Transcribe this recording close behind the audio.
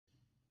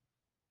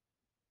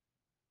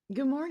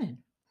Good morning.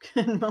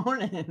 Good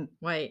morning.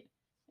 Wait,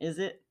 Is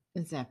it?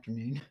 it's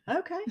afternoon.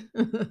 Okay.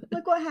 We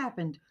Look what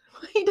happened.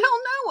 don't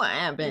know what It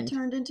happened.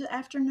 turned into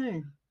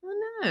afternoon.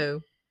 I know.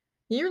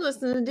 You're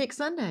listening to Dick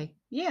Sunday.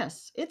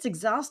 Yes, it's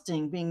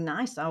exhausting being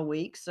nice all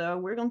week, so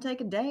we're going to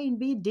take a day and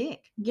be a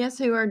dick. Guess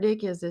who our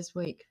dick is this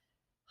week?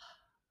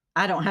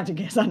 I don't have to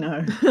guess, I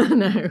know. I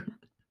know.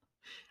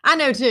 I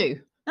know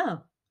too.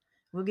 Oh,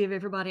 we'll give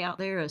everybody out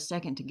there a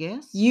second to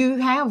guess. You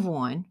have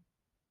one.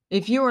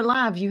 If you're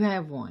alive, you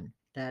have one.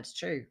 That's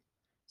true.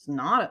 It's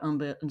not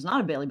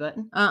a belly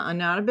button,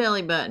 Not a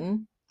belly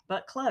button.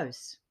 but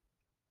close.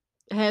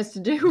 It has to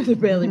do with a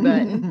belly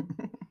button.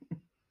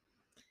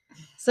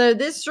 So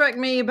this struck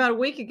me about a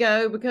week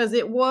ago because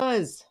it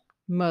was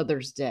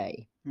Mother's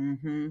Day.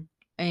 Mm-hmm.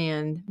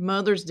 And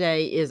Mother's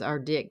Day is our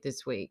dick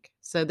this week.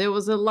 So there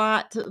was a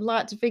lot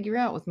to figure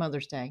out with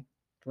Mother's Day.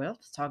 Well,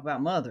 let's talk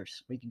about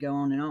mothers. We could go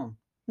on and on.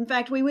 In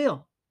fact, we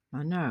will.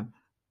 I know.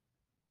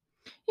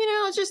 You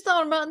know, I just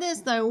thought about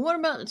this though. What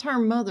about the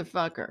term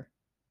motherfucker?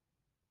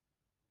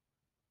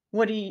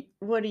 What do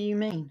you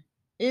mean?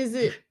 Is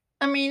it?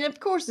 I mean, of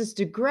course it's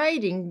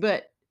degrading,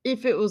 but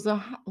if it was a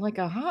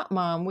hot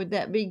mom, would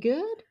that be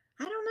good?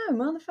 I don't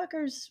know,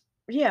 motherfuckers.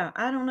 Yeah,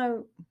 I don't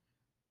know.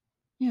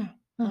 Yeah,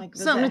 Like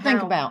something to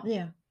think about.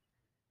 Yeah.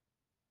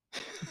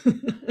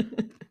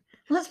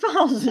 Let's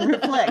pause and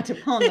reflect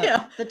upon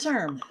the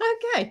term.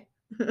 Okay.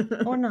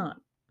 Or not.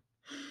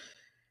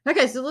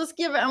 Okay, so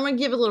I'm going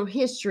to give a little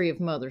history of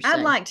Mother's Day.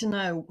 I'd like to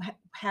know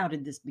how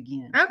did this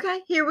begin? Okay,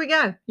 here we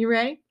go. You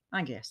ready?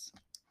 I guess.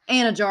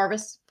 Anna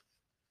Jarvis.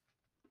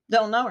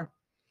 Don't know her.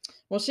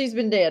 Well, she's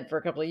been dead for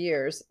a couple of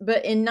years,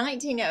 but in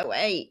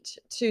 1908,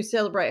 to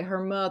celebrate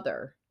her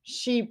mother,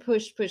 she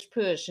pushed,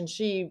 and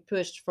she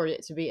pushed for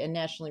it to be a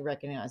nationally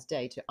recognized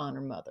day to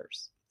honor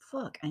mothers.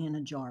 Fuck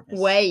Anna Jarvis.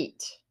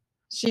 Wait.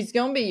 She's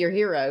going to be your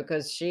hero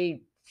because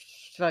she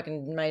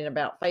fucking made an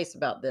about face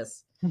about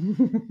this.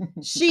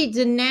 She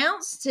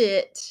denounced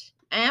it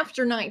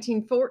after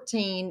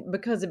 1914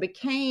 because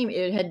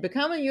it had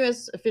become a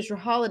U.S. official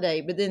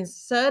holiday, but then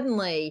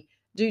suddenly,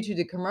 due to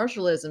the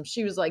commercialism,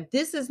 she was like,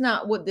 this is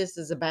not what this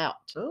is about.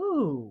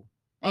 Ooh.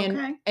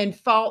 Okay. And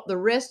fought the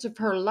rest of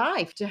her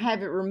life to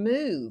have it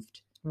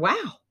removed.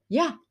 Wow.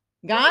 Yeah.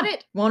 Got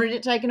it. Wanted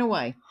it taken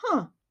away.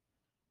 Huh.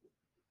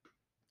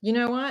 You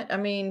know what? I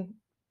mean,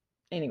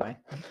 anyway.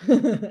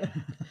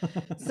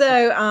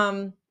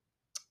 So,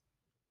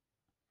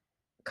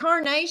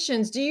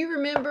 carnations. Do you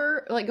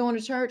remember like going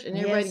to church and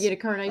everybody get a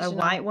carnation? A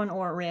white one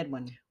or a red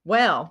one?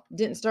 Well,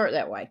 didn't start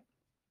that way.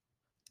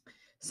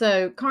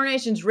 So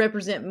carnations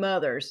represent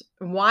mothers.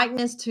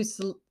 Whiteness to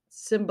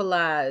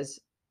symbolize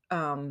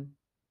the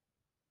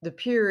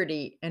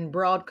purity and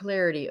broad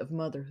clarity of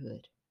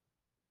motherhood.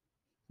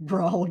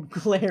 Broad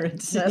clarity.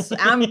 That's a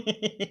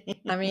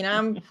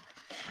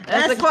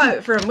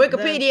quote from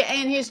Wikipedia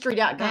and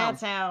History.com.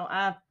 That's how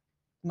I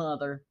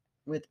mother,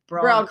 with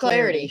broad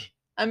clarity.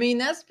 I mean,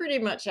 that's pretty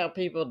much how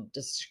people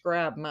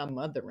describe my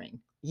mothering.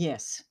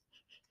 Yes.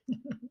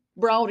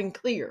 Broad and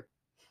clear.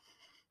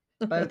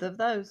 Both of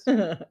those.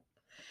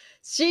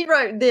 She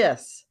wrote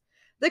this.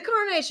 The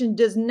carnation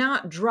does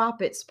not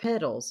drop its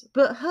petals,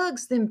 but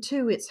hugs them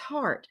to its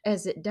heart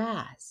as it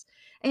dies.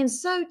 And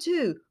so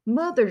too,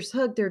 mothers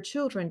hug their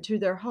children to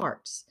their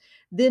hearts.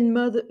 Then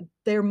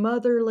their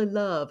motherly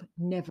love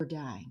never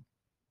dying.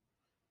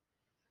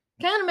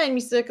 Kind of made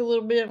me sick a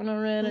little bit when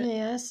I read it.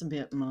 Yeah, that's a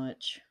bit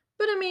much.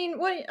 But I mean,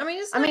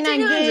 it's 1900s. I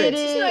get it.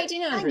 It's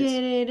 1900s. I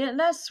get it.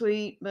 That's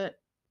sweet, but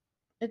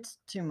it's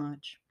too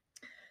much.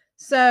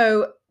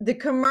 So the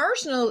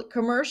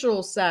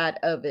commercial side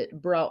of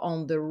it brought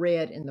on the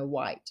red and the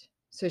white.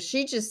 So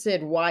she just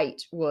said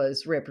white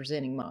was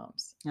representing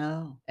moms.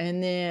 Oh.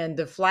 And then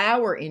the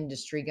flower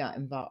industry got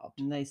involved.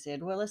 And they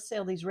said, well, let's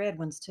sell these red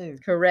ones too.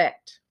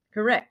 Correct.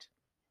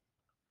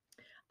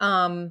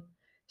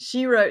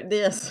 She wrote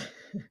this.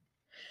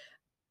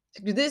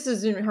 This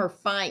is in her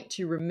fight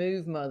to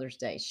remove Mother's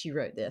Day. She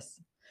wrote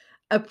this.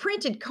 A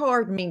printed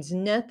card means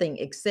nothing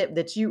except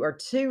that you are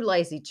too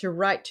lazy to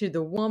write to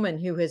the woman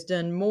who has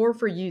done more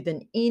for you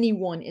than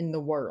anyone in the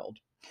world.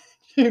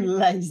 Too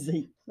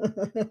lazy.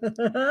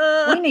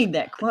 We need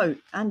that quote.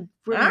 We're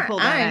going to pull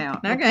that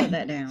out. Okay. I'll put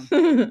that down.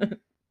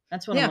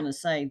 That's what I'm going to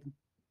say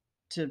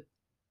to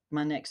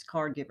my next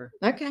card giver.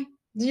 Okay.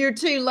 You're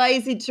too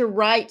lazy to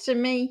write to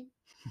me?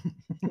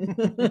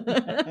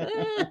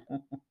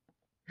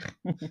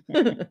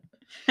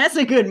 That's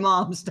a good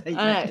mom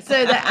statement.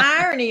 So the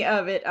irony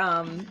of it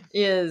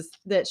is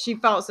that she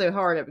fought so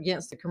hard up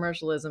against the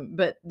commercialism,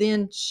 but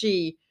then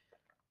she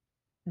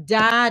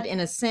died in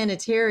a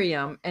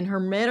sanitarium and her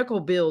medical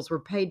bills were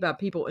paid by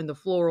people in the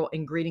floral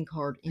and greeting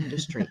card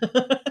industry.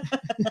 What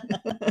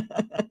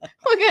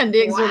kind of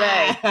dicks are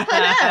they?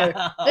 I know.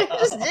 They're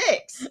just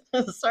dicks.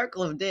 The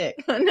circle of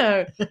dick. I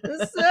know.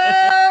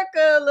 The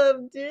circle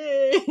of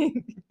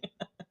dick.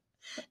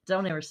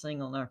 Don't ever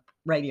sing on our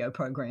radio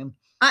program.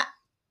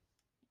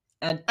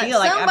 I feel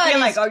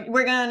like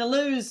we're going to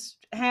lose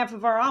half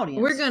of our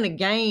audience. We're going to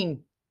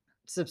gain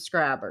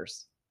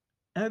subscribers.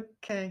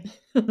 Okay.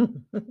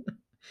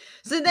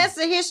 So that's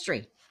the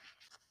history.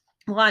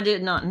 Well, I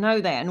did not know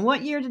that. And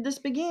what year did this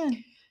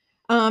begin?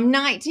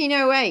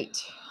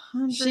 1908.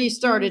 She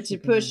started to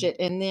push ago. it,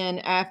 and then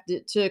after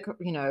it took,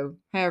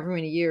 however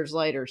many years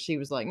later, she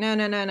was like, no,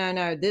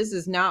 this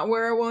is not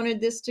where I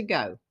wanted this to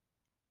go.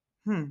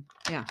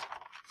 Yeah.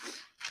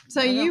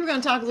 So you were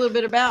going to talk a little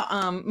bit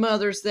about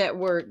mothers that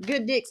were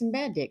good dicks and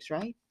bad dicks,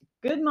 right?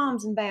 Good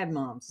moms and bad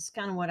moms. It's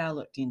kind of what I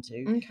looked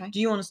into. Okay. Do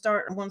you want to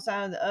start on one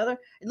side or the other?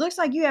 It looks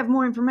like you have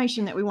more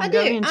information that we want to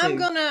go into. I'm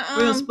gonna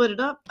we're gonna split it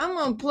up. I'm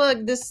gonna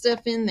plug this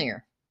stuff in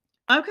there.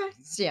 Okay.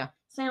 Yeah.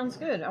 Sounds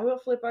good. I will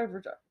flip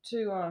over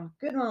to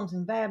good moms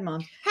and bad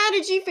moms. How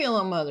did you feel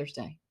on Mother's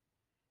Day?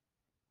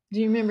 Do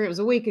you remember it was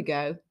a week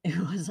ago? It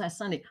was last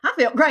Sunday. I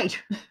felt great.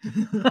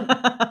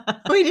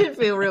 We did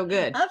feel real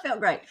good. I felt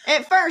great.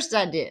 At first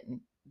I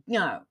didn't.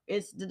 No,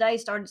 the day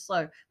started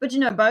slow. But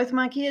both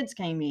my kids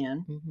came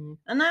in,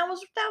 and that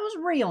was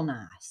real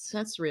nice.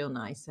 That's real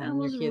nice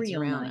having your kids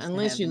around. Nice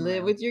unless you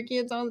live with your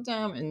kids all the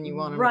time and you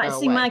want them to go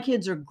see, away. my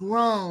kids are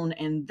grown,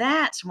 and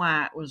that's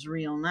why it was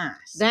real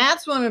nice.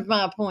 That's one of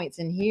my points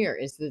in here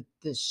is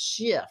the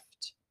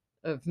shift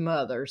of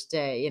Mother's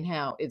Day and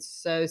how it's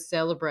so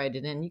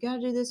celebrated. And you got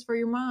to do this for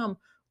your mom,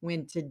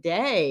 when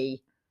today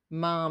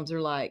moms are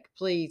like,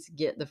 please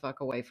get the fuck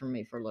away from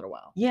me for a little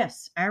while.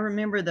 Yes, I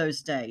remember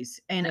those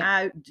days. And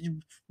I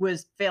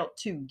felt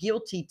too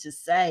guilty to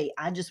say,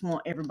 I just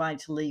want everybody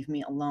to leave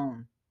me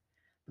alone.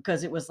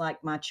 Because it was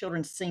like my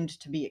children seemed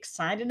to be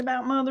excited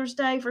about Mother's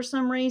Day for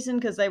some reason,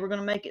 because they were going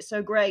to make it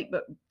so great.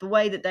 But the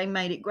way that they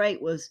made it great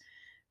was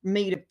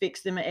me to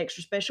fix them an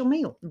extra special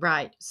meal.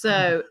 Right.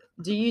 So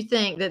do you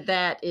think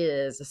that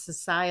is a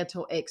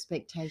societal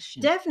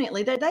expectation?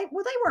 Definitely. They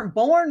weren't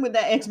born with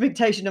that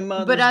expectation of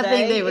Mother's Day. But I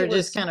think they were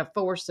just kind of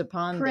forced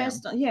upon them.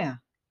 Yeah.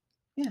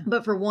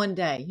 But for one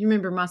day, you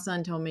remember my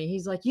son told me,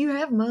 he's like, you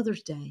have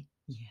Mother's Day.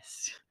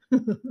 Yes.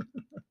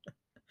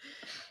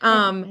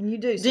 And you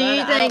do. So do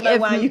you think I don't know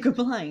why you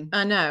complain?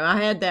 I know.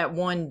 I had that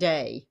one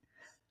day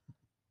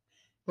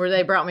where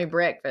they brought me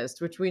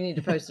breakfast, which we need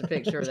to post a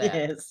picture of that.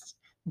 Yes.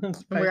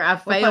 Where I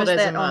failed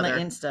as a mother. On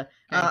the Insta.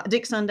 Okay.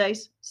 Dick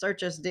Sundays.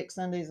 Search us Dick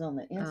Sundays on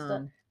the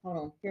Insta. Hold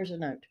on. Here's a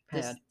note.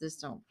 This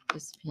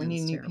we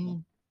need a new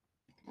terrible.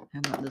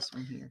 pen. How about this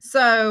one here?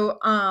 So,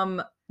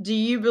 do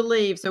you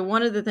believe? So,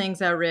 one of the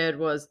things I read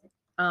was,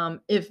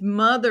 if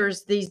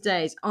mothers these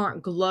days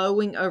aren't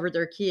glowing over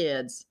their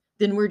kids,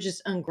 then we're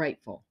just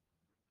ungrateful.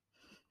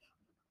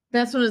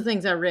 That's one of the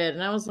things I read.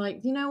 And I was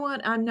like, you know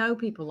what? I know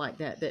people like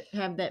that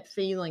have that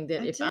feeling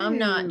that if I'm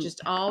not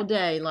just all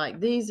day, like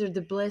these are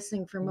the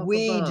blessing from above.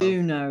 We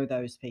do know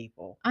those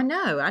people. I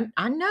know.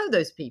 I know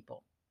those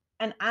people.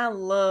 And I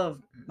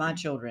love my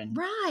children.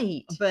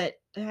 Right.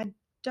 But I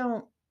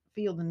don't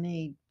feel the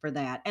need for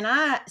that. And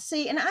I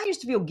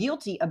used to feel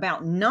guilty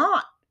about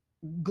not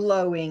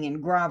glowing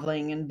and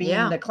groveling and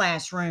being the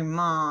classroom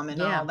mom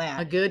and all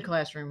that. A good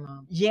classroom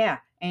mom. Yeah.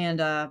 And,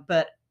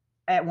 but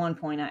at one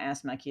point I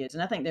asked my kids,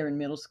 and I think they were in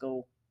middle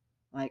school,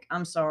 like,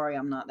 I'm sorry,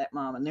 I'm not that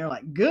mom. And they're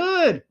like,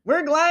 good,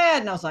 we're glad.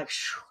 And I was like,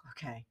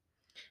 okay,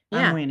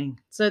 I'm winning.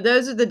 So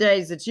those are the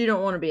days that you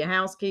don't want to be a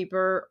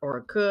housekeeper or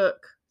a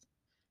cook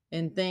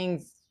and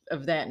things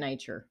of that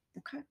nature.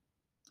 Okay.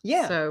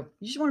 Yeah. So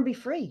you just want to be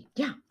free.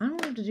 Yeah. I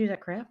don't have to do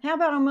that crap. How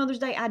about on Mother's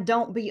Day, I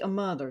don't be a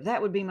mother?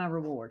 That would be my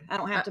reward. I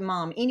don't have to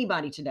mom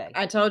anybody today.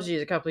 I told you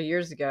a couple of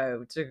years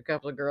ago, took a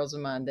couple of girls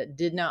of mine that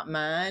did not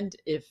mind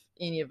if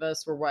any of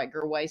us were white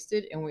girl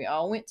wasted, and we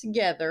all went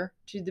together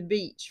to the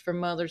beach for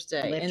Mother's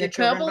Day. And a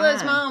couple of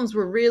those moms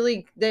were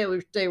really, they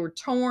were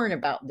torn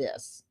about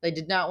this. They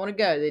did not want to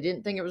go. They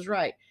didn't think it was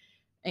right.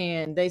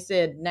 And they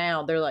said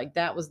now they're like,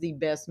 that was the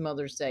best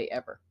Mother's Day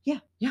ever. Yeah.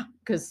 Yeah.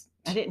 Because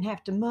I didn't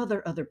have to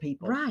mother other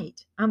people.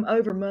 Right. I'm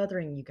over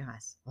mothering you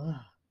guys. Ugh.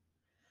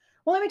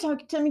 Well, let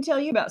me tell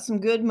you about some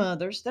good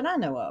mothers that I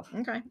know of.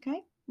 Okay.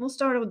 Okay. We'll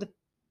start with the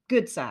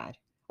good side.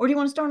 Or do you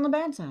want to start on the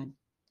bad side?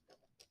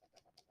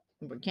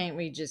 But can't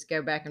we just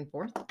go back and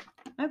forth?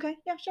 Okay.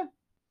 Yeah, sure.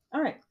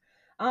 All right.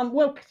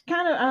 Well,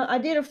 kind of, I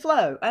did a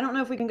flow. I don't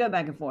know if we can go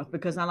back and forth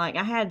because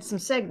I had some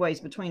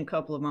segues between a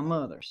couple of my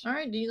mothers. All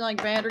right. Do you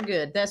like bad or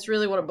good? That's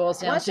really what it boils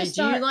down to.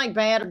 Do you like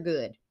bad or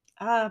good?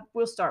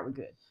 We'll start with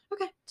good.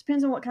 Okay.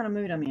 Depends on what kind of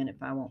mood I'm in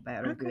if I want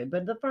bad or good.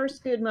 But the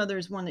first good mother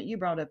is one that you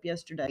brought up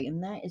yesterday,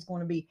 and that is going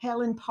to be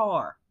Helen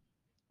Parr.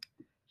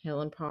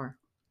 Helen Parr.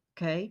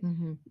 Okay.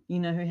 Mm-hmm. You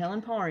know who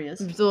Helen Parr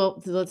is?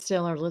 So let's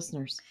tell our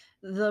listeners.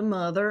 The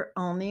mother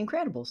on The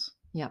Incredibles.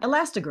 Yeah.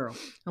 Elastigirl.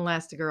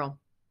 Elastigirl.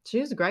 She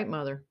was a great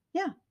mother.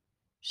 Yeah.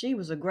 She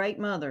was a great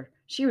mother.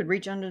 She would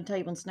reach under the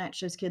table and snatch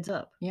those kids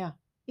up. Yeah.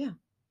 Yeah.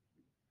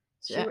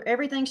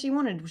 Everything she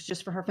wanted was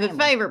just for her family.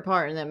 The favorite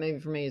part in that movie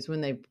for me is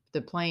when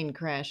the plane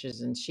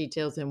crashes and she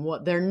tells them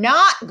what they're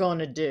not going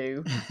to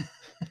do.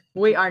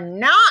 We are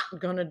not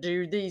going to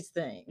do these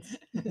things.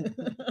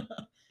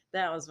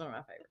 That was one of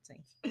my favorite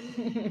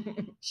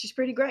scenes. She's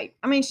pretty great.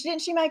 I mean,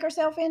 didn't she make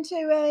herself into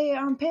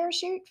a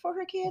parachute for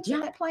her kids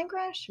in that plane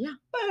crash? Yeah.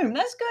 Boom.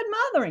 That's good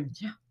mothering.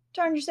 Yeah.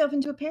 Turn yourself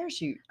into a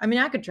parachute. I mean,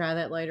 I could try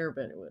that later,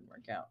 but it wouldn't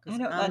work out because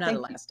I'm not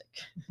elastic.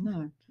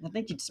 No, I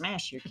think you'd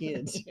smash your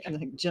kids. Yeah.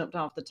 Like jumped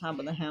off the top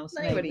of the house.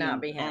 They would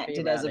not be happy acted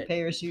about as a it.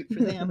 parachute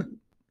for them.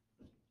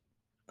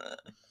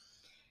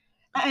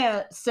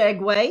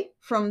 Segue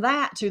from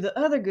that to the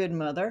other good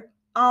mother,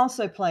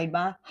 also played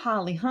by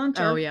Holly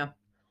Hunter. Oh yeah,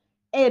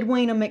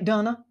 Edwina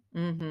McDonough.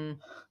 Mm-hmm.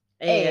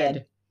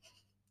 Ed.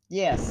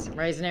 Yes.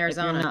 Raising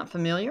Arizona. If you're not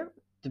familiar,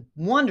 the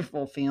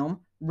wonderful film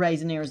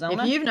Raising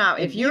Arizona.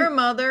 If you're a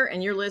mother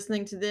and you're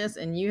listening to this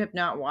and you have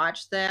not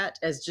watched that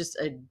as just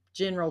a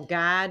general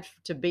guide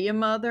to be a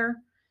mother,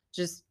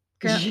 just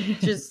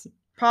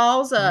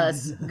pause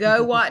us,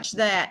 go watch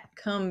that,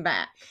 come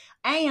back.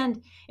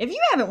 And if you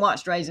haven't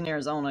watched Raising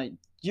Arizona,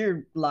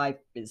 your life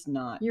is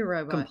not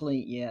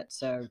complete yet.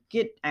 So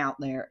get out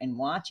there and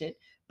watch it.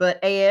 But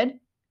Ed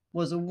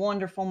was a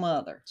wonderful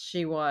mother.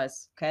 She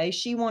was. Okay.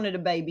 She wanted a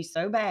baby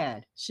so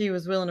bad. She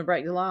was willing to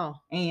break the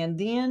law. And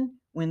then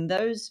when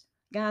those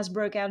guys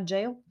broke out of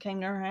jail,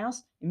 came to her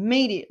house,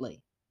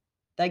 immediately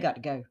they got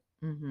to go.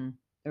 Mm-hmm.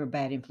 They were a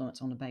bad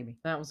influence on the baby.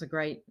 That's a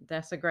great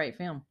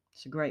film.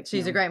 It's a great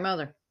She's film. a great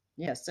mother.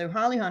 Yes. So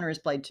Holly Hunter has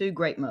played two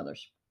great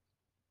mothers.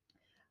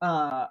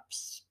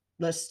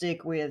 Let's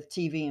stick with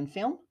TV and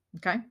film.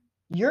 Okay.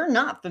 You're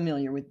not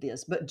familiar with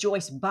this, but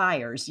Joyce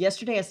Byers.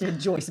 Yesterday I said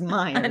Joyce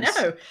Myers. I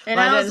know. And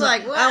I was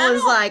like, well,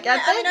 I think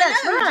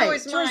that's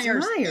right. Joyce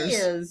Myers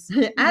is.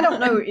 I don't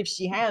know if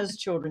she has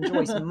children,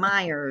 Joyce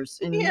Myers,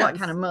 and what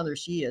kind of mother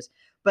she is.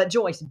 But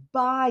Joyce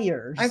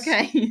Byers.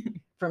 Okay.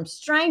 From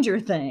Stranger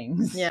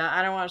Things. Yeah, I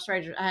haven't watched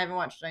Stranger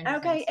Things.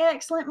 Okay,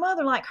 excellent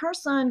mother. Like her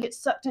son gets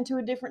sucked into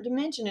a different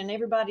dimension and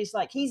everybody's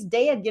like, he's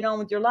dead, get on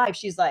with your life.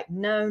 She's like,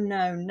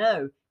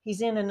 no.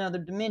 He's in another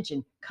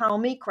dimension. Call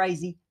me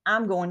crazy.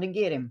 I'm going to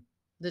get him.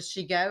 Does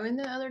she go in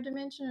the other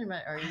dimension?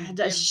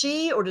 Does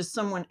she or does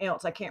someone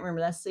else? I can't remember.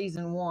 That's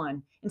season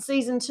 1. In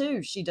season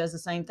 2, she does the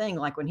same thing.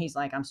 Like when he's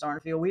like, I'm starting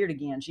to feel weird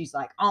again. She's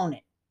like, on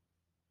it.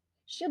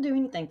 She'll do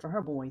anything for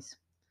her boys.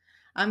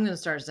 I'm going to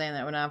start saying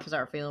that when I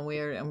start feeling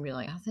weird. I'm going to be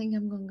like, I think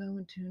I'm going to go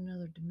into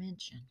another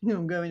dimension. You're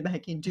going to go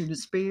back into the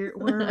spirit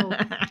world.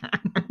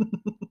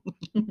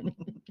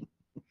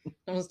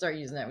 I'm going to start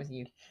using that with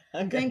you.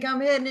 Okay. I think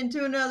I'm heading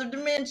into another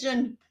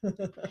dimension.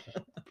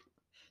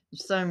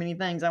 So many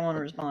things I want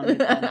to respond to,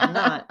 but I'm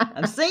not.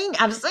 I've seen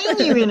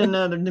you in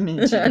another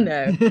dimension. I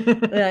know.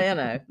 Yeah, I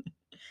know.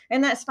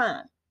 And that's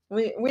fine.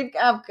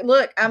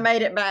 Look, I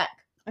made it back.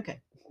 Okay.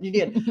 You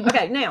did.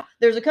 Okay, now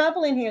there's a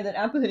couple in here that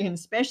I put in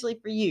especially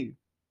for you.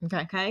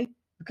 Okay.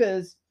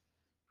 Because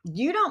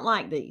you don't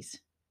like these.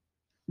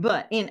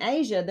 But in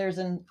Asia, there's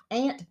an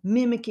ant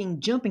mimicking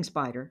jumping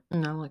spider. No,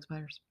 I don't like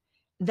spiders.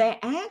 That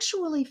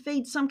actually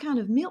feeds some kind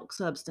of milk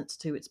substance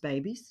to its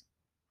babies.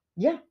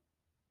 Yeah.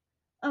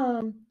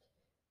 The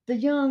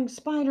young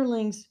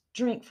spiderlings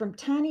drink from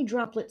tiny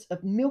droplets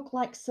of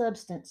milk-like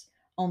substance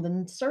on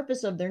the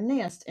surface of their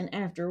nest, and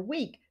after a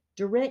week,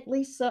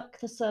 directly suck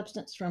the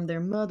substance from their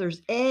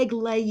mother's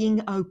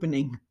egg-laying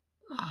opening.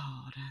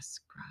 Oh,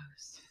 that's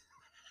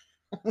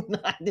gross.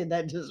 I did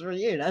that just for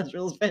you. That's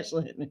real special,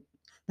 isn't it?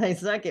 They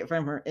suck it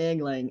from her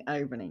egg-laying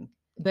opening.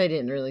 They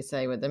didn't really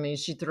say what. I mean,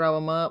 she throw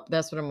them up.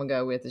 That's what I'm gonna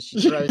go with. Is she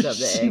throws up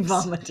the eggs? She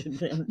vomited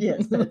them.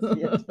 Yes, that's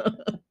it.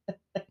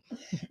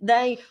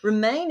 They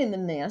remain in the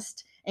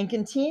nest and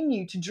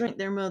continue to drink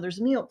their mother's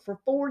milk for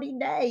 40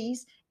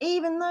 days,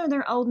 even though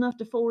they're old enough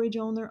to forage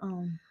on their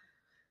own.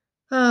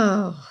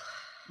 Oh,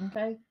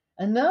 okay.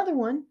 Another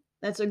one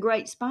that's a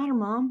great spider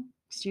mom,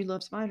 because you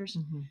love spiders.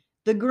 Mm-hmm.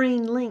 The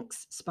green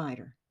lynx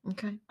spider.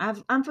 Okay.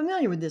 I'm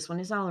familiar with this one.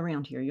 It's all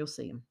around here. You'll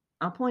see them.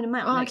 I'll point them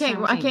out. Oh, I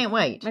can't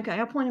wait. Okay,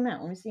 I'll point them out.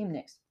 Let me see them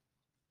next.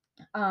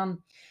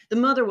 The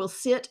mother will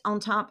sit on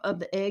top of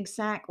the egg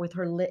sac with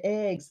her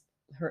legs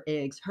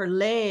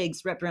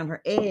wrapped around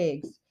her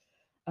eggs,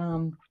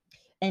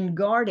 and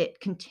guard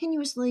it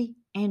continuously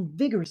and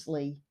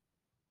vigorously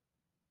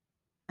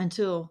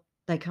until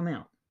they come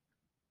out.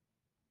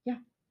 Yeah.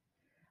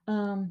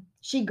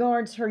 She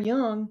guards her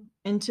young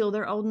until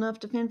they're old enough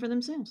to fend for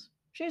themselves.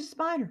 She's a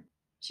spider.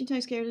 She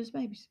takes care of those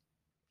babies.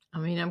 I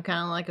mean, I'm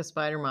kind of like a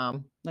spider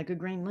mom. Like a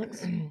green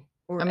lynx?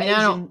 Or I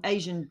mean,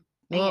 Asian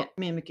ant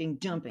mimicking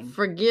jumping.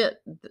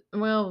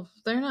 Well,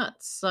 they're not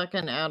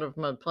sucking out of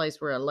my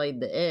place where I laid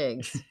the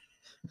eggs.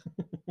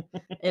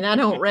 And I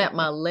don't wrap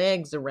my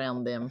legs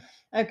around them.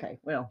 Okay,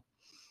 well.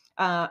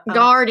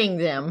 Guarding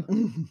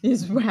them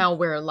is how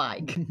we're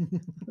like.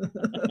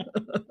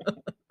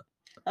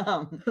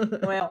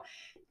 Well,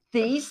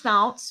 these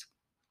thoughts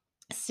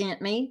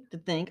sent me to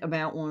think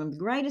about one of the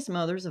greatest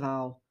mothers of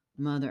all,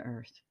 Mother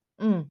Earth.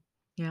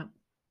 Yeah.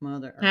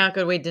 Mother Earth. How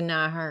could we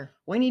deny her?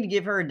 We need to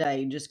give her a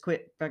day. Just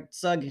quit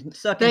sucking.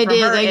 They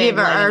did. They give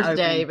her Earth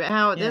Day,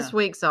 but this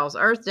week's sauce?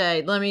 Earth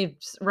Day. Let me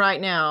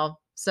right now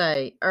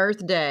say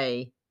Earth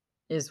Day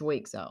is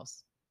weak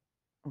sauce.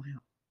 Wow.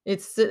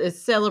 It's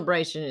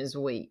celebration is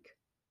weak.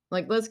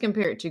 Like, let's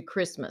compare it to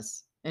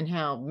Christmas and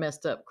how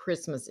messed up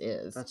Christmas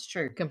is. That's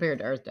true. Compared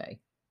to Earth Day.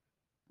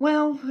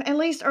 Well, at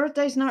least Earth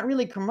Day's not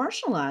really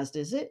commercialized,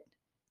 is it?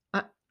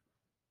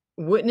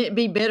 Wouldn't it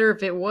be better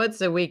if it would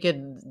so we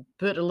could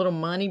put a little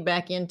money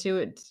back into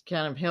it to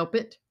kind of help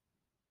it?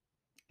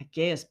 I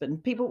guess,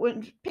 but people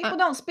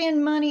don't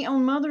spend money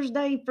on Mother's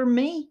Day for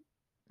me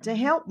to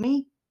help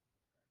me.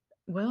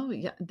 Well,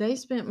 yeah, they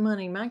spent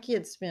money. My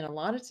kids spent a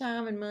lot of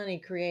time and money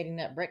creating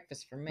that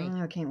breakfast for me.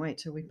 Oh, I can't wait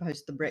till we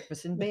post the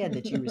breakfast in bed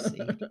that you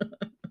received.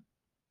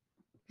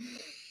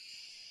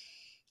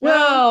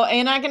 Well,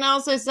 and I can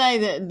also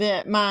say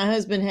that my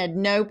husband had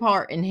no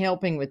part in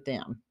helping with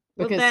them.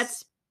 Well,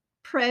 that's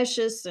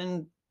precious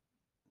and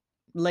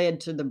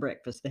led to the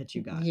breakfast that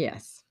you got.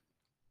 Yes.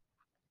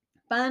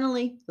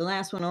 Finally, the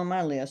last one on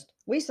my list.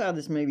 We saw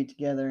this movie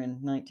together in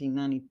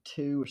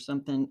 1992 or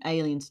something,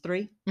 Aliens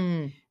 3.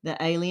 The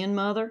alien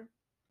mother.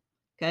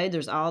 Okay,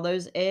 there's all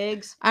those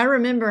eggs. I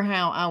remember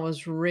how I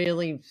was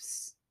really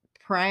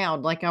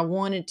proud. Like I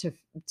wanted to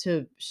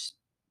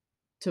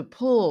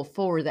pull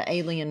for the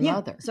alien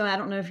mother. So I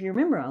don't know if you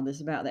remember all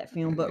this about that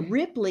film, but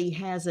Ripley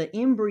has an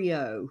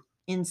embryo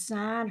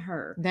inside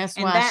her. That's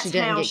why she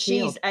didn't get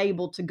she's killed.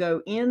 able to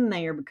go in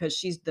there because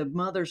the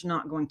mother's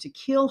not going to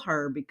kill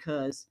her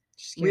because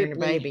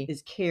Ripley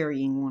is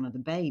carrying one of the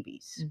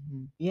babies.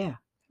 Mm-hmm. Yeah.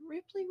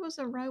 Ripley was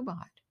a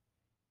robot.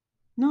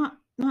 Not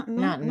in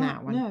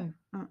that one.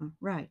 No.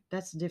 Right.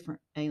 That's a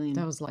different alien.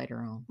 That was later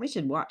on. We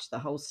should watch the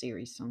whole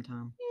series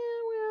sometime. Yeah,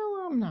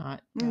 well, I'm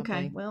not.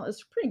 Okay. Well,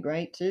 it's pretty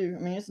great too.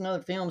 I mean, it's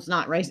another film. It's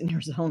not Raising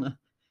Arizona.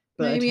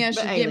 Maybe I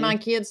should get my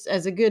kids,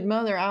 as a good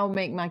mother, I'll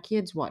make my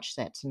kids watch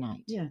that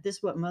tonight. Yeah, this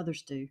is what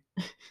mothers do.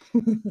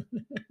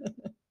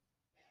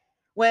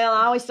 Well,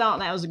 I always thought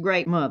that was a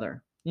great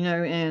mother,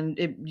 and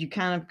you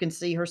kind of can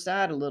see her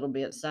side a little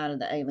bit, side of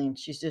the alien.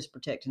 She's just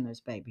protecting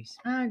those babies.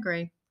 I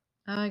agree.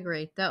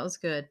 That was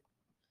good.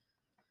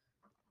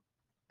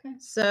 Okay.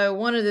 So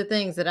one of the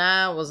things that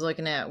I was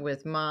looking at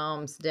with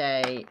Mom's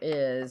Day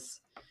is,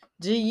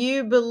 do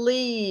you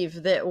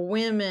believe that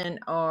women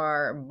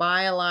are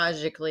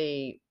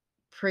biologically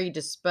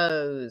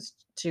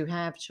predisposed to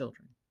have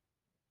children?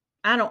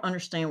 I don't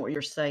understand what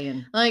you're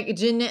saying. Like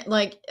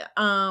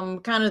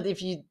kind of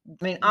if you,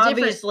 I mean,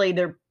 obviously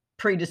they're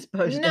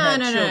predisposed to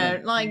have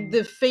children. No. Like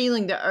the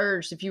feeling, the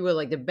urge, if you will,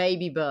 like the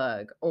baby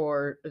bug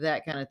or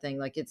that kind of thing.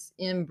 Like it's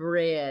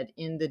inbred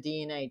in the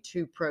DNA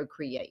to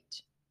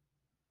procreate.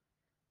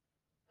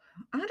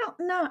 I don't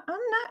know.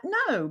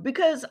 No,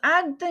 because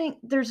I think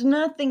there's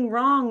nothing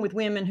wrong with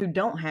women who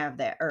don't have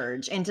that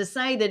urge. And to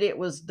say that it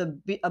was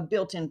a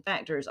built-in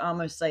factor is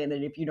almost saying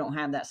that if you don't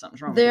have that,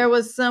 something's wrong. There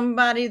was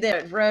somebody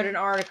that wrote an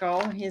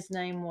article. His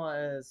name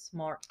was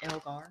Mark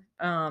Elgar.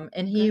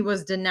 And he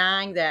was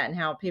denying that and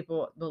how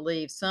people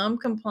believe. Some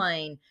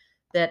complain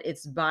that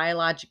it's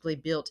biologically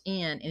built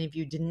in. And if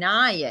you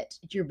deny it,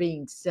 you're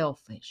being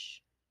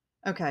selfish.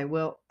 Okay,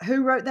 well,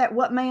 who wrote that?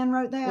 What man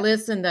wrote that?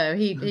 Listen, though,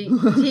 he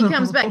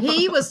comes back.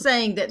 He was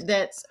saying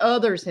that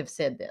others have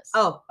said this.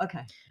 Oh,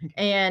 okay.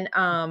 And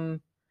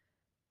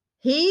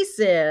he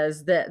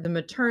says that the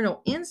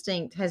maternal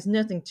instinct has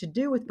nothing to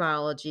do with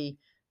biology,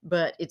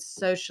 but it's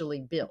socially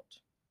built,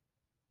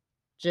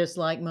 just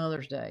like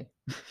Mother's Day.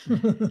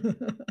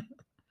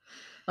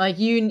 Like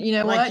you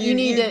know like what?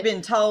 You've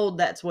been told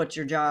that's what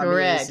your job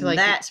is. And like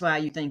that's why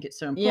you think it's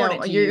so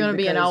important. You're going to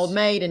be an old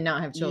maid and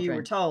not have children. You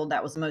were told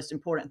that was the most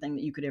important thing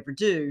that you could ever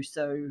do,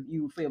 so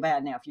you feel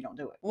bad now if you don't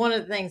do it. One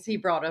of the things he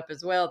brought up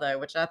as well, though,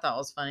 which I thought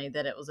was funny,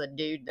 that it was a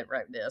dude that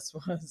wrote this,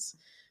 was,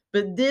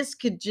 but this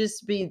could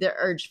just be the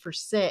urge for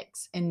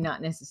sex and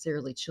not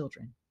necessarily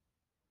children.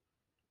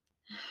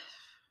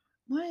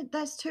 What?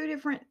 That's two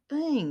different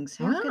things.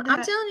 How could that...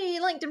 I'm telling you, he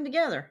linked them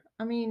together.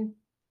 I mean...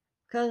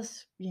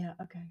 Because, yeah,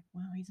 okay.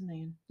 Well, he's a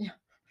man. Yeah.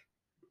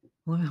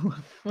 Well,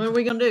 what are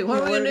we going to do? What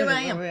are we going to do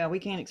about him? Well, we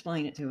can't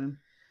explain it to him.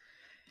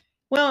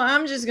 Well,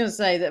 I'm just going to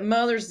say that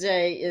Mother's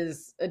Day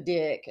is a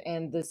dick,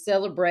 and the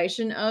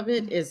celebration of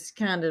it is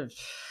kind of...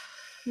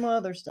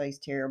 Mother's Day's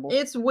terrible.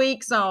 It's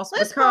weak sauce.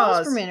 Let's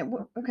pause for a minute.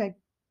 Okay.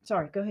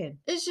 Sorry, go ahead.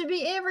 It should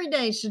be, every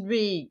day should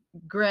be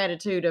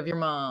gratitude of your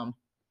mom.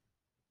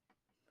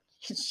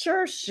 It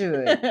sure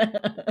should.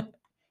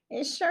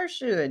 It sure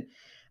should.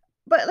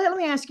 But let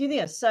me ask you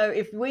this. So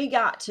if we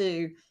got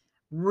to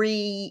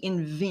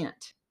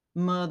reinvent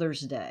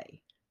Mother's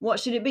Day, what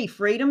should it be?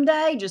 Freedom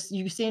Day? Just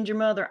you send your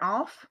mother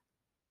off?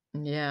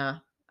 Yeah.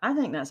 I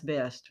think that's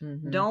best.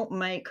 Mm-hmm. Don't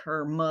make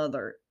her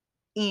mother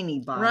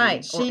anybody.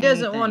 Right. She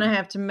doesn't want to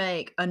have to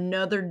make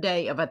another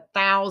day of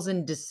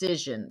 1,000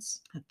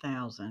 decisions.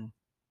 1,000.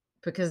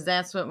 Because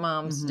that's what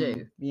moms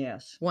do.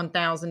 Yes.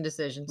 1,000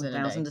 decisions in a day.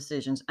 1,000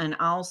 decisions. And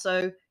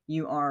also,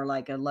 you are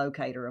like a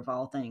locator of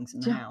all things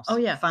in the house. Oh,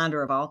 yeah.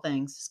 Finder of all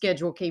things.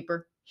 Schedule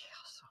keeper.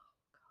 Yes. Oh,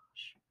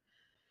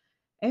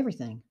 gosh.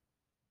 Everything.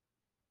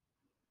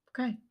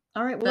 Okay.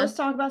 All right. Well, let's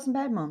talk about some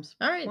bad moms.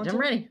 All right. I'm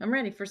ready. I'm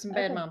ready for some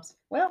bad moms.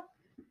 Well,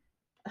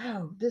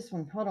 this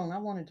one. Hold on. I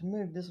wanted to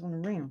move this one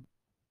around.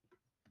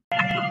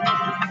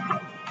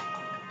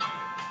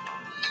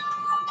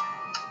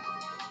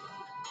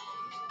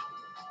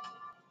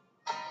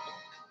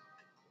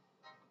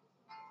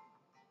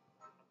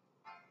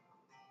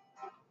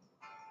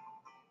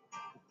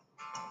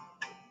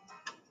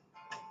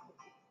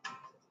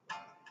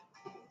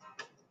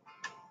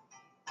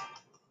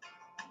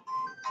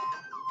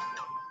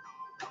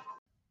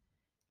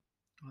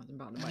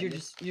 something bothered by You're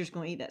this. just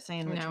gonna eat that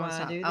sandwich No, while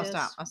I do I'll this?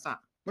 stop. I'll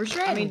stop. We're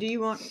shredding. I mean, do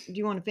you want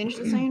to finish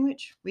the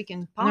sandwich? We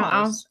can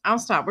pause. No, I'll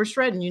stop. We're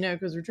shredding,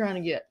 because we're trying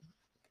to get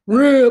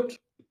ripped.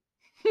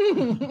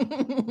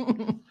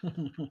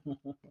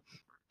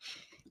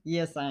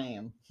 Yes, I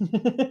am.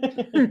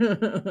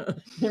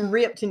 And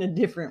ripped in a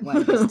different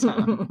way this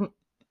time.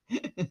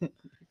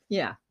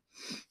 Yeah.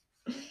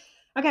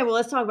 Okay, well,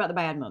 let's talk about the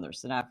bad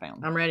mothers that I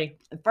found. I'm ready.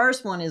 The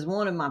first one is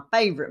one of my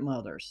favorite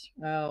mothers.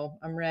 Oh,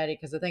 I'm ready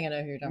because I think I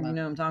know who you're talking You about.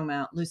 know what I'm talking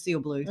about?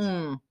 Lucille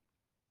Bluth.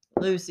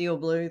 Lucille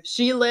Bluth.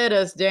 She led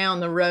us down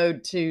the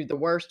road to the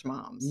worst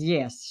moms.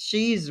 Yes,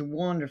 she's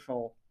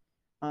wonderful.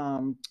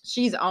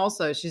 She's on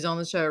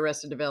the show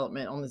Arrested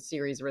Development, on the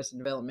series Arrested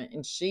Development,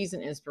 and she's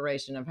an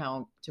inspiration of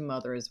how to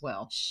mother as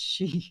well.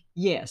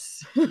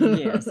 Yes.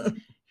 You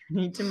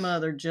need to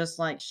mother just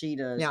like she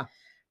does. Yeah.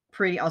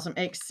 Pretty awesome,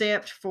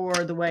 except for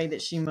the way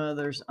that she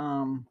mothers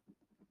the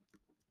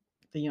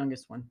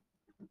youngest one.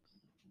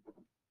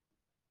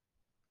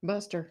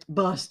 Buster.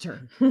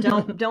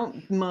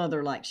 Don't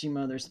mother like she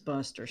mothers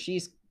Buster. She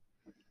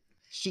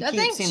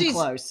keeps him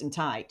close and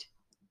tight.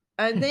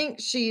 I think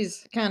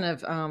she's kind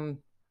of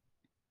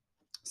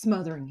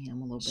smothering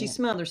him a little bit. She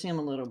smothers him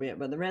a little bit,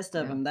 but the rest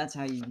of them, that's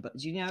how she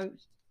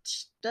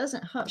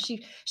doesn't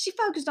she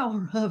focused all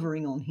her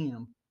hovering on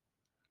him.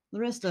 The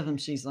rest of them,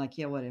 she's like,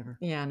 yeah, whatever.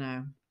 Yeah, I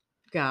know.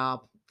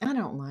 Gob. I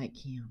don't like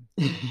him.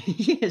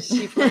 Yes,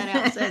 she flat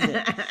out says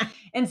it.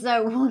 And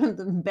so one of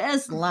the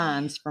best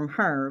lines from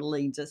her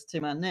leads us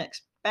to my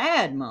next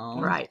bad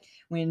mom. Right.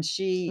 When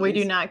we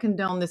do not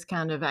condone this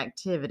kind of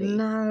activity.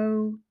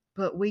 No,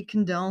 but we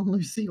condone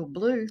Lucille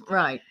Bluth.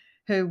 Right.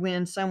 Who,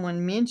 when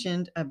someone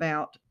mentioned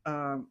about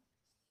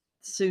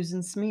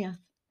Susan Smith,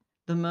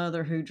 the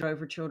mother who drove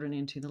her children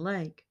into the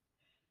lake,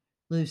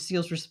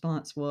 Lucille's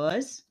response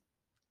was,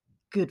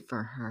 good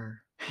for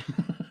her.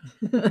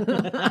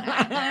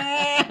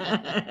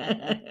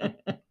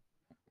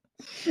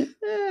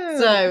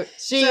 So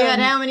she had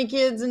how many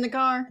kids in the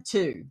car?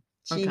 2.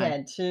 She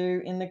had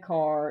 2 in the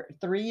car,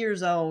 3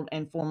 years old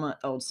and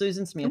 4-month-old.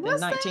 Susan Smith in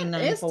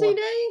 1994. STD?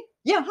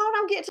 Yeah, hold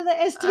on, get to the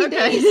STDs.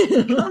 Okay.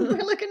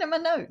 We're looking at my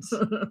notes.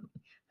 Okay.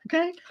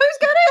 Who's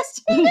got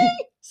STD?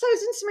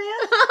 Susan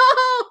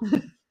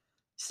Smith.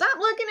 Stop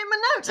looking at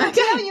my notes. I'll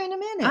tell you in a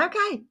minute.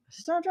 Okay.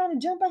 Stop trying to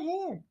jump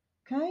ahead.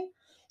 Okay.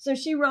 So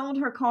she rolled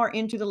her car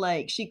into the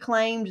lake. She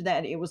claimed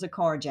that it was a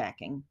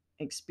carjacking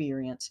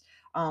experience.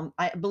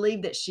 I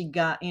believe that she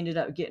ended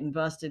up getting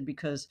busted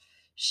because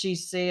she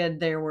said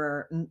there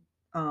were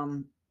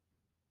the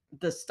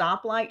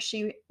stoplight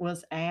she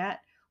was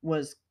at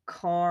was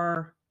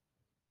car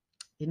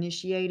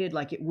initiated,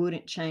 like it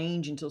wouldn't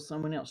change until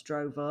someone else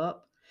drove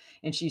up.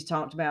 And she's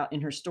talked about in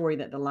her story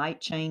that the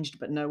light changed,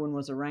 but no one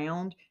was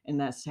around. And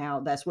that's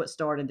what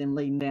started them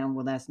leading down.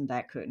 Well,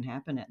 that couldn't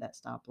happen at that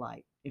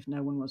stoplight. If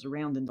no one was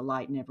around, then the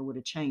light never would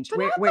have changed.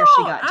 Where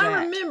she got jacked.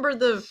 I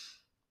remember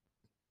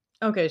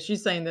okay,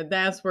 she's saying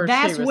that's where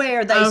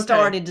they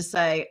started to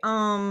say,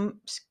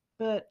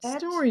 but that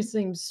story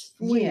seems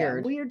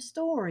weird. Weird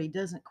story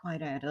doesn't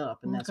quite add up.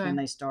 And that's when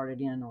they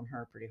started in on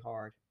her pretty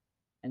hard.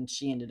 And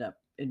she ended up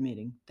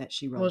admitting that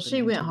she rolled. Well,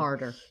 she went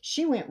harder.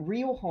 She went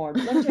real hard.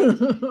 Let me tell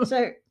you.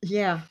 So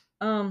yeah.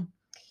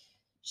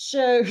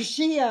 So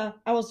she I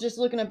was just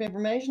looking up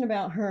information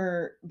about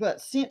her,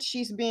 but since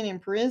she's been in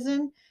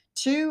prison,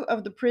 2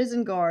 of the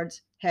prison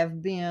guards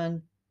have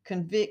been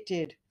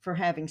convicted for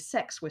having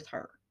sex with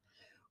her.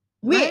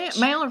 Which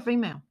male or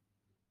female?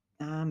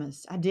 I'm a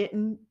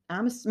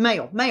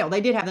male. Male.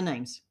 They did have the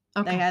names.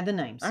 Okay. They had the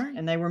names. All right.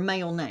 And they were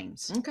male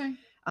names. Okay.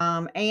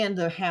 And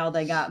how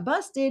they got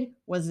busted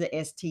was the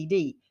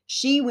STD.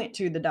 She went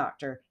to the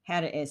doctor,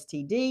 had an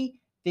STD,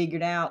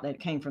 figured out that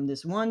it came from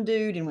this one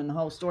dude. And when the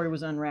whole story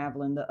was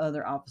unraveling, the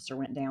other officer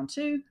went down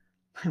too.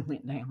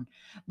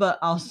 But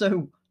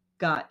also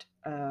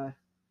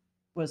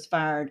was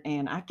fired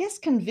and I guess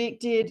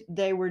convicted.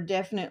 They were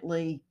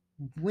definitely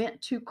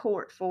went to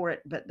court for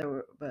it, but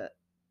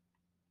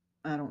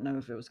I don't know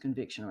if it was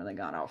conviction or they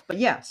got off. But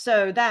yeah,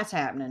 so that's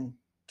happening.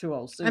 To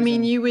old Susan. I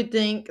mean, you would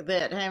think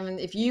that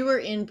if you were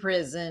in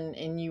prison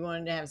and you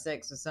wanted to have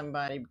sex with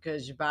somebody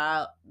because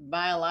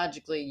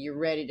biologically you're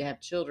ready to have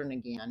children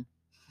again,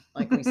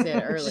 like we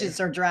said earlier. It's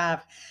her drive.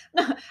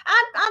 No,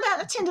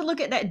 I tend to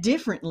look at that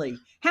differently.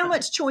 How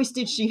much choice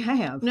did she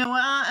have? No,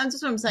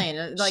 that's what I'm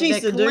saying. Like she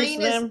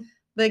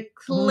the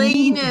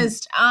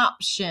cleanest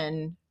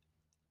option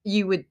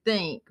you would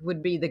think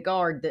would be the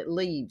guard that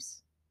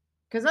leaves.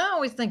 Because I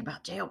always think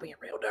about jail being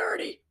real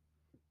dirty.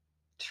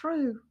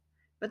 True.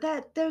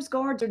 But those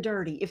guards are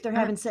dirty if they're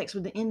having sex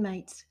with the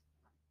inmates.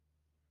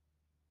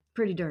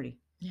 Pretty dirty.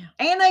 Yeah.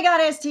 And they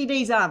got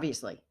STDs,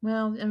 obviously.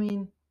 Well, I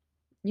mean,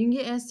 you can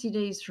get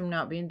STDs from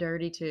not being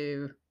dirty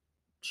too.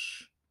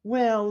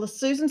 Well,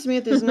 Susan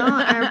Smith is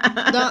not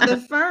the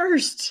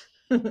first.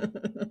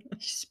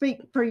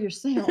 Speak for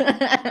yourself.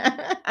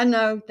 I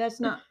know let's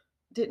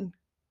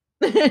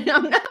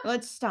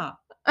stop.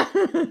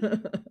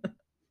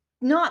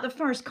 Not the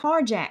first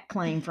carjack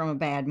claim from a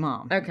bad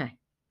mom. Okay.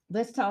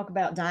 Let's talk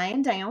about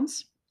Diane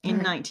Downs. in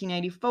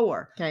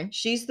 1984. Okay.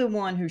 She's the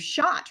one who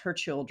shot her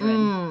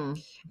children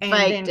and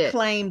then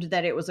claimed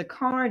that it was a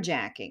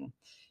carjacking.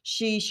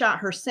 She shot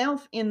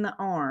herself in the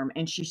arm,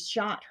 and she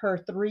shot her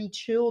 3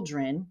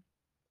 children,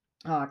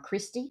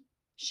 Christy,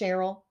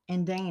 Cheryl,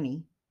 and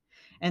Danny,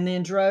 and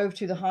then drove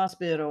to the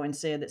hospital and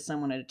said that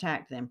someone had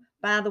attacked them.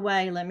 By the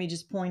way, let me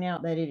just point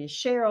out that it is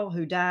Cheryl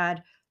who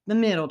died. The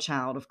middle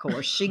child, of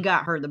course. She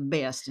got her the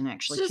best and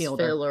actually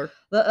killed her.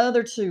 The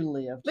other 2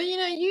 lived. But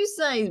you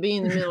say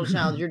being the middle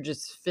child, you're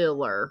just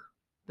filler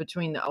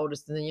between the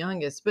oldest and the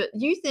youngest. But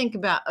you think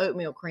about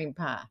oatmeal cream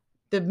pie.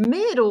 The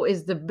middle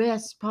is the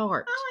best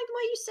part. I like the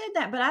way you said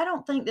that, but I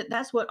don't think that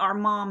that's what our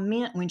mom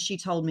meant when she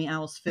told me I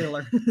was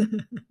filler.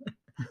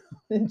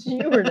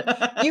 You were the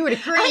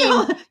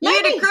cream.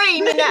 You the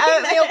cream in the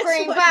oatmeal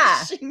cream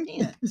pie. She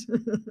meant.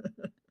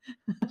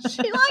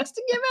 She likes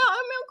to give out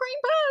oatmeal cream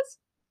pies.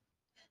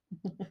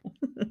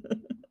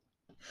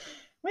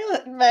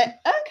 Well, but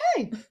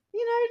okay,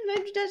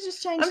 maybe that's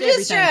just changed. I'm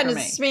just trying to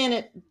spin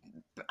it.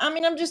 I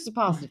mean, I'm just a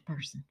positive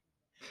person.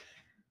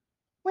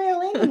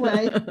 Well,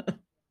 anyway,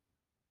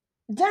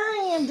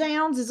 Diane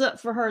Downs is up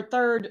for her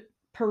 3rd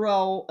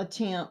parole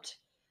attempt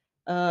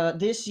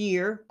this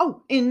year.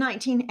 Oh, in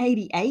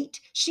 1988,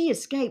 she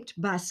escaped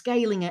by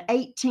scaling an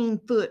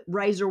 18-foot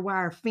razor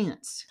wire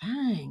fence.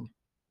 Dang.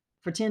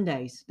 For 10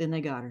 days. Then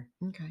they got her.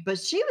 Okay. But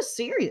she was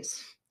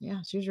serious.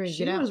 Yeah, she was ready to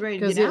get out. She was ready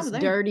to get out of there. Because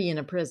it's dirty in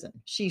a prison.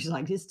 She's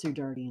like, it's too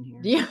dirty in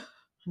here. Yeah.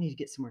 I need to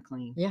get somewhere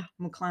clean. Yeah. I'm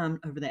going to climb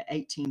over that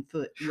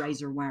 18-foot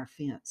razor wire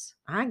fence.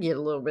 I get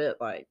a little bit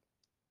like,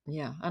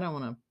 yeah, I don't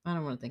want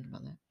to think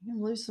about that. You're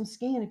going to lose some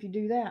skin if you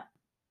do that.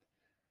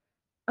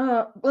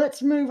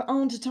 Let's move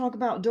on to talk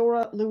about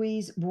Dora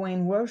Louise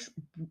Buenrostro,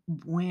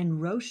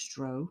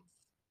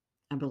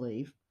 I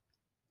believe.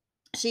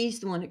 She's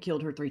the one that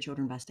killed her 3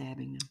 children by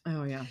stabbing them.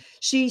 Oh, yeah.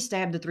 She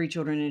stabbed the 3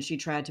 children, and she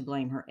tried to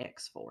blame her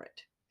ex for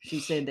it. She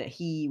said that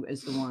he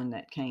was the one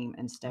that came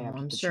and stabbed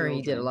I'm the sure children.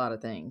 he did a lot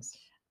of things.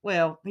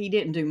 Well, he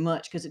didn't do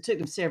much because it took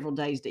him several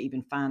days to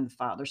even find the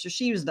father. So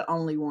she was the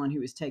only one who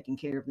was taking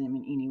care of them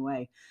in any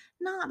way.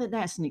 Not that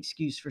that's an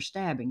excuse for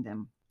stabbing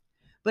them.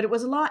 But it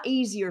was a lot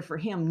easier for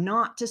him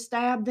not to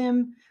stab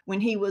them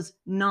when he was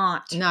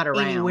not around.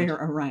 Anywhere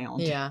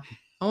around. Yeah.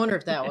 I wonder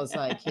if that was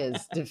like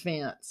his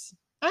defense.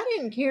 I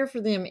didn't care for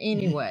them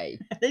anyway.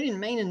 They didn't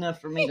mean enough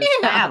for me to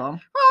stab them.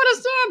 Why would I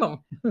stab them?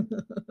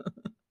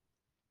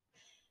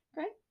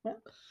 Okay.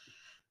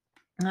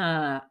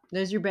 Well,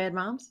 those your bad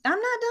moms? I'm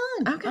not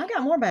done. Okay. I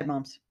got more bad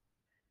moms.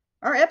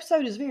 Our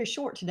episode is very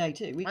short today,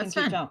 too. We That's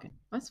can keep fine. talking.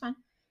 That's fine.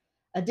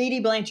 Dee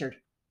Blanchard.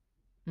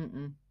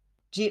 Mm-mm.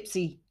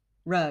 Gypsy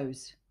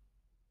Rose.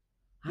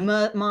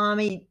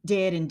 Mommy,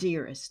 Dead, and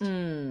Dearest.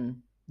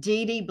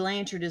 Dee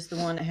Blanchard is the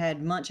one that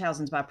had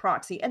Munchausen's by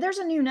proxy. And there's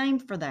a new name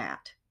for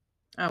that.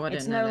 Oh, I didn't know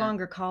It's no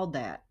longer called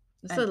that.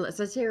 It's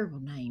a terrible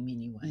name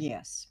anyway.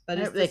 Yes. But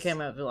I hope they came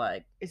up with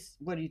like,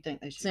 what do you think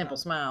they should Simple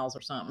Smiles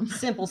or something?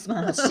 Simple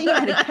Smiles. She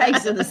had a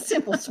case of the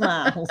Simple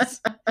Smiles.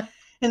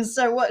 And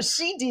so what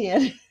she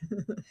did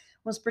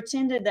was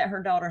pretended that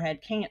her daughter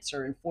had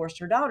cancer and forced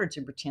her daughter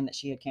to pretend that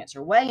she had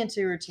cancer way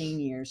into her teen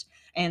years.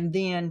 And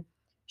then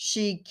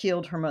she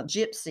killed her mother,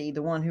 Gypsy,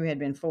 the one who had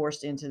been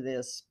forced into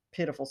this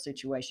pitiful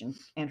situation.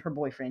 And her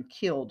boyfriend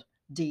killed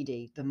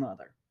Dee, the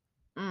mother.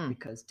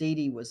 Because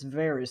Dee was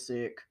very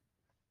sick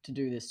to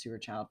do this to her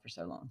child for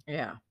so long.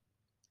 Yeah.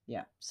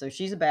 Yeah. So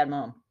she's a bad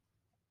mom.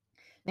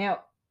 Now,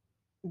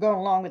 going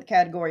along with the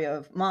category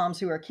of moms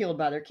who are killed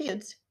by their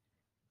kids,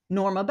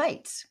 Norma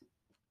Bates.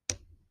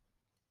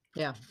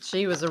 Yeah.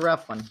 She was a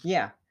rough one.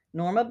 Yeah.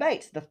 Norma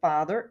Bates, the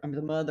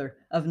mother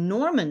of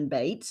Norman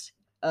Bates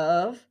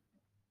of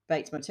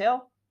Bates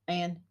Motel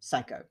and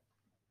Psycho.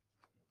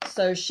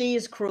 So she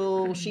is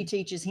cruel. She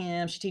teaches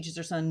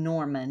her son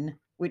Norman,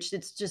 which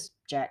it's just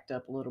jacked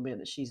up a little bit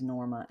that she's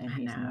Norma and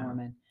he's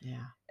Norman.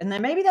 Yeah. And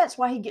then maybe that's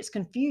why he gets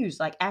confused,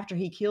 like after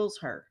he kills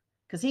her,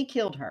 because he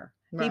killed her.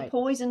 Right. He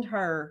poisoned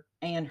her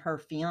and her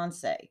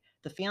fiance,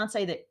 the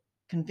fiance that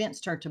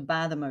convinced her to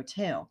buy the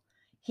motel.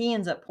 He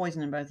ends up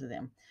poisoning both of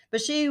them.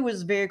 But she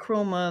was a very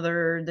cruel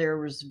mother.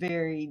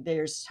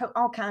 There's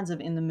all kinds of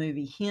in the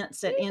movie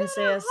hints at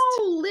incest. A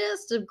whole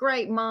list of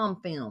great mom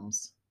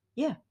films.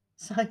 Yeah.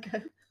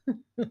 Psycho.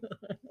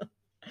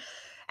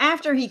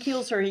 After he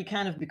kills her, he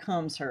kind of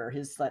becomes her.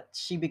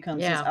 She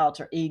becomes his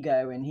alter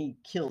ego, and he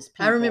kills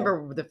people. I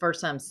remember the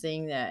first time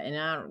seeing that, and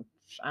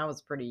I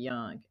was pretty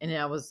young, and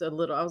I was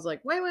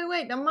like,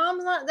 wait, the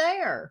mom's not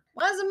there.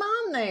 Why is the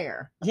mom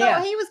there? I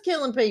thought he was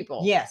killing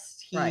people. Yes,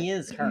 he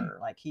is her.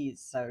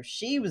 So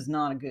she was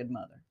not a good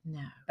mother.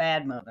 No.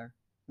 Bad mother,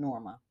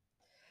 Norma.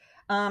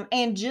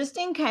 And just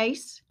in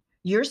case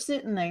you're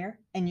sitting there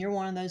and you're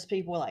one of those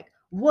people like,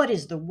 what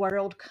is the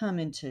world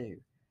coming to?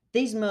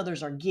 These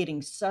mothers are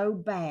getting so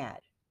bad.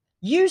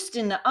 Used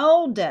in the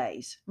old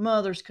days,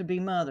 mothers could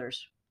be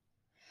mothers.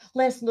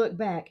 Let's look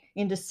back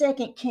into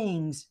 2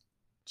 Kings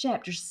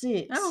chapter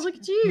 6. Oh, look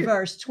at you.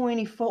 Verse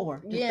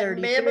 24 to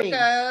 33.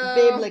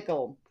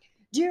 Biblical.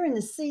 During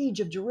the siege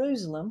of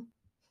Jerusalem,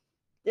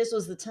 this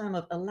was the time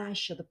of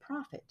Elisha the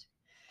prophet.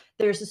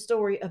 There's a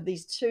story of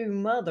these 2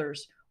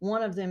 mothers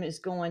one of them is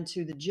going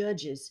to the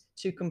judges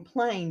to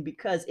complain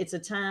because it's a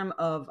time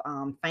of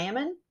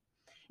famine.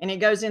 And it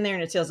goes in there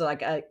and it tells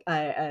like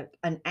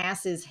an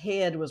ass's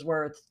head was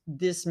worth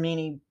this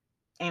many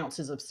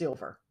ounces of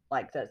silver.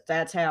 Like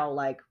that's how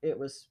like it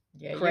was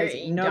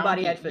crazy.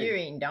 Nobody had food. You're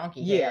eating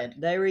donkey head.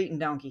 They were eating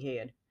donkey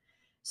head.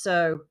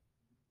 So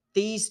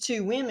these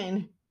two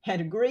women had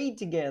agreed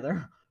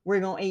together, we're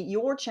going to eat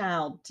your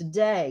child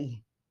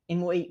today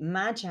and we'll eat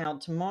my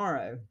child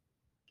tomorrow.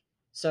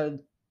 So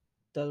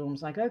the other one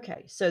was like,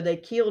 okay. So they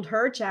killed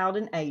her child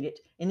and ate it.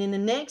 And then the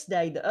next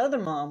day, the other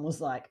mom was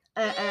like,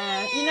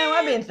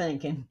 I've been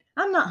thinking,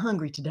 I'm not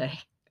hungry today.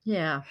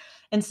 Yeah.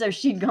 And so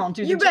she'd gone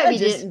to your the baby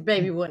judges.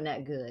 Baby wasn't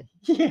that good.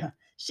 Yeah.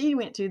 She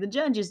went to the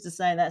judges to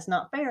say that's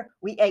not fair.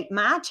 We ate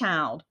my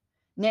child.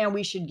 Now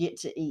we should get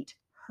to eat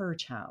her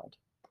child.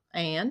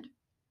 And?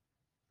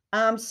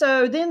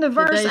 So then the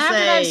verse after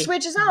that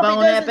switches off.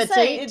 Bon it doesn't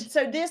appetit. say.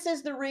 So this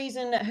is the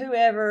reason that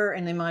whoever,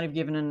 and they might have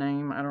given a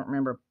name, I don't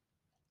remember.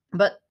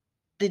 But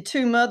the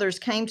two mothers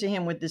came to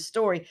him with this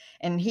story,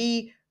 and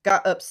he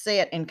got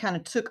upset and kind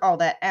of took all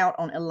that out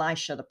on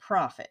Elisha the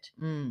prophet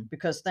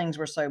because things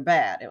were so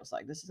bad. It was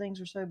like, things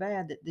are so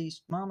bad that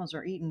these mamas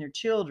are eating their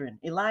children.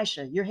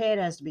 Elisha, your head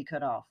has to be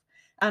cut off.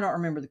 I don't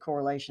remember the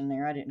correlation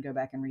there. I didn't go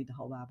back and read the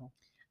whole Bible.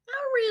 I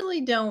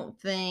really don't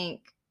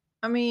think,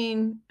 I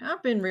mean,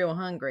 I've been real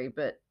hungry,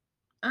 but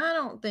I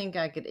don't think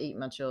I could eat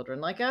my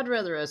children. Like, I'd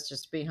rather us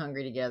just be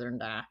hungry together and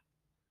die.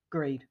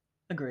 Agreed.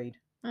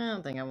 I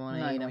don't think I want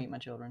to eat my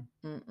children.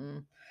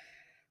 Mm-mm.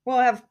 Well,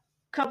 I have a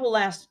couple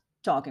last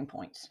talking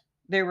points.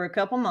 There were a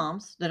couple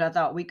moms that I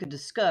thought we could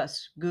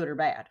discuss, good or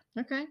bad.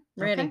 Okay,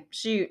 ready. Okay.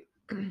 Shoot.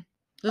 There's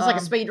like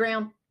a speed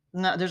round.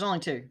 No, there's only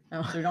two.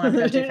 Oh. So we don't have to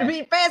go too fast. It'd be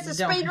the fastest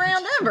speed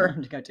round ever. Don't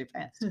have to go too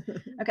fast.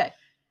 Okay.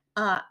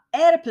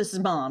 Oedipus'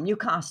 mom,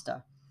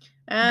 Jocasta.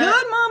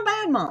 Good mom,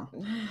 bad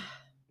mom.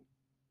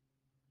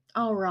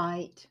 All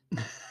right.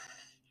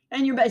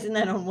 And you're basing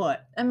that on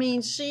what? I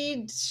mean,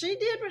 she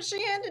did what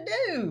she had to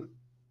do.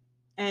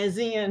 As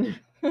in,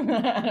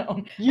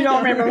 you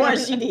don't remember what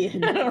she did.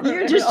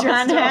 You're just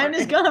trying to have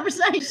this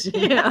conversation.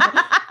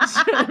 Yeah.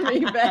 It's going to be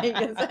vague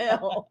as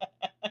hell.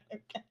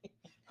 Okay.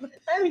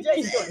 Let me tell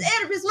you something.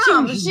 Oedipus'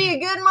 mom, is she a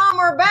good mom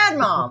or a bad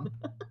mom?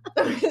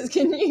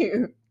 Can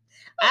you?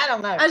 I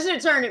don't know. I should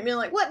have turned it and been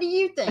like, what do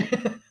you think?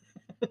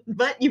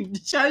 But you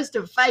chose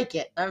to fake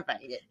it. I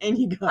faked it. And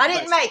you got I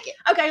didn't make it.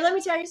 Okay, let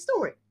me tell you a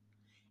story.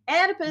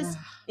 Oedipus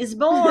is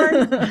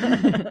born,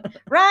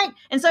 right?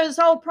 And so this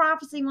whole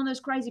prophecy, one of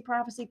those crazy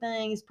prophecy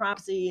things,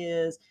 prophecy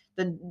is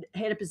the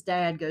Oedipus'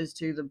 dad goes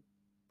to the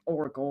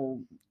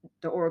oracle.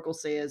 The oracle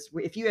says,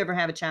 if you ever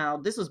have a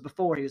child, this was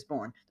before he was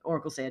born. The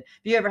oracle said,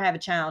 if you ever have a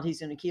child, he's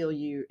going to kill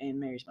you and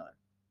Mary's mother.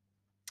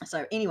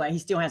 So anyway, he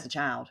still has a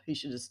child. He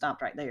should have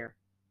stopped right there.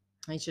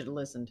 He should have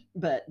listened.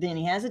 But then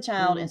he has a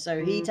child, and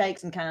so he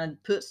takes and kind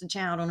of puts the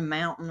child on a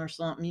mountain or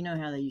something. You know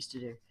how they used to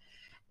do.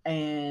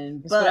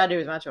 And that's what I do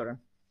with my children.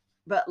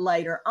 But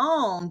later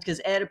on,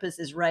 because Oedipus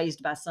is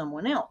raised by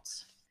someone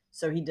else,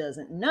 so he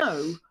doesn't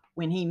know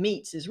when he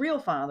meets his real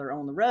father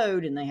on the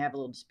road and they have a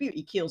little dispute,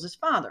 he kills his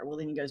father. Well,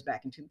 then he goes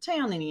back into the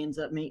town, then he ends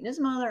up meeting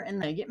his mother,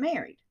 and they get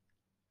married.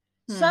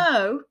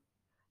 So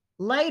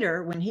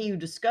later, when he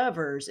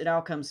discovers it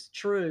all comes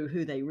true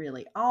who they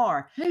really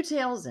are. Who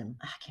tells him?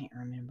 I can't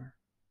remember.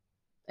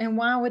 And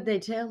why would they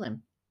tell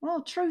him?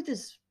 Well, truth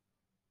is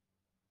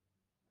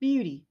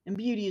beauty, and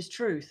beauty is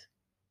truth.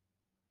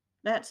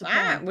 That's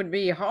that would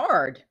be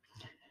hard.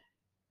 I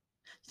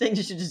think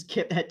you should just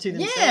keep that to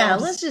themselves. Yeah,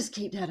 let's just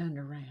keep that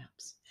under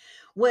wraps.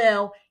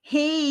 Well,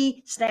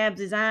 he stabs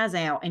his eyes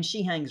out and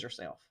she hangs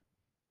herself.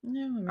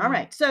 No, I mean, all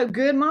right. So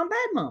good mom,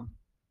 bad mom.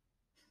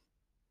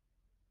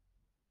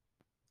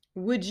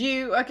 Would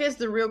you, I guess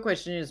the real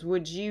question is,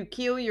 would you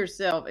kill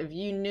yourself if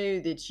you knew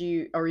that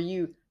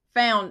you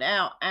found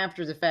out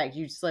after the fact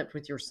you slept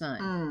with your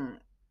son?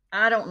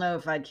 I don't know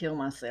if I'd kill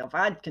myself.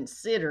 I'd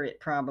consider it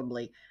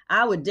probably.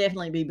 I would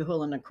definitely be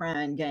pulling a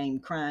crying game,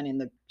 crying in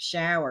the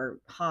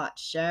shower, hot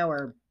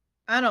shower.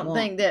 I don't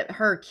think that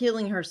her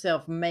killing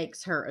herself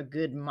makes her a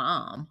good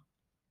mom.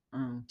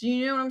 Do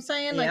you know what I'm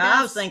saying? Yeah, like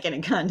I was thinking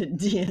it kind of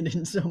did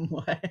in some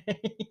way.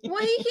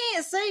 Well, he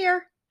can't see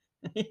her.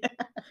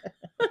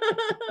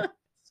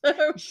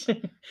 So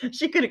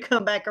she could have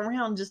come back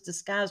around and just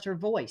disguised her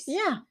voice.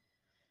 Yeah.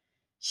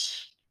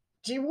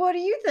 What do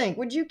you think?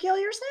 Would you kill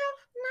yourself?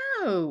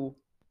 No.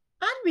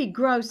 I'd be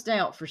grossed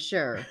out for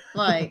sure.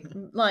 Like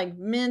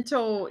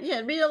mental,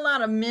 it'd be a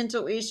lot of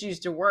mental issues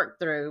to work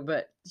through,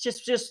 but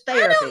just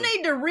therapy. I don't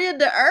need to rid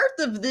the earth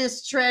of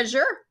this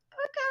treasure.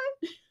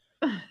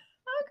 Okay.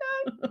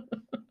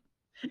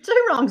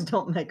 Two wrongs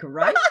don't make a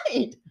right.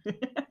 Right. That's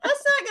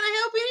not going to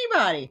help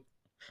anybody.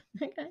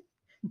 Okay.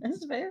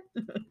 That's fair.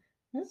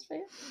 That's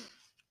fair.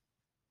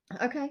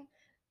 Okay.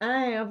 I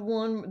have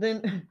one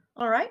then.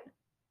 All right.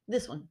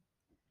 This one.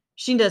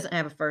 She doesn't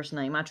have a first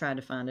name. I tried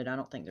to find it. I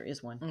don't think there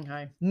is one.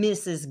 Okay.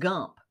 Mrs.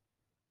 Gump.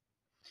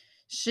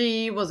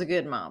 She was a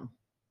good mom.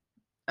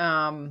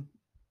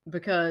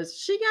 Because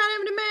she got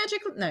him the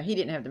magic. No, he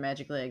didn't have the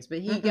magic legs, but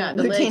he got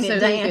the Lieutenant legs. So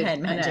Dan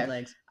had magic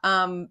legs.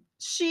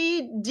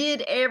 She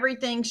did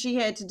everything she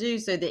had to do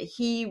so that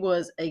he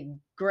was a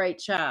great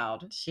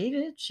child. She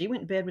did. She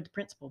went in bed with the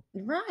principal.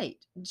 Right.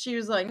 She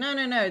was like, no,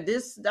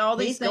 all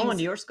these He's things. going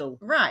to your school.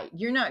 Right.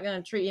 You're not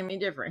going to treat him any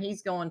different.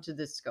 He's going to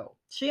this school.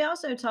 She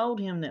also told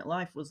him that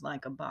life was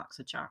like a box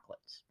of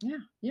chocolates. Yeah.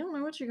 You don't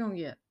know what you're going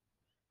to get.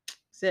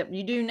 Except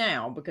you do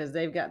now because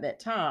they've got that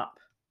top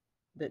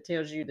that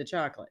tells you the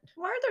chocolate.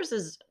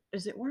 Werther's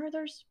is it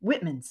Werther's?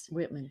 Whitman's.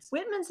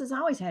 Whitman's has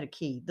always had a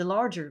key. The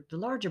larger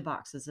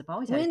boxes have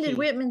always had a key. When did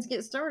Whitman's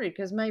get started?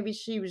 Because maybe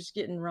she was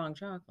getting wrong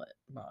chocolate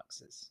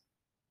boxes.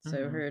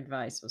 So her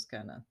advice was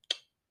kind of...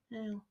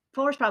 Well,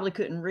 Forrest probably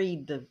couldn't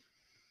read the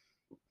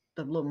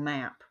little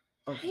map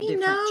of he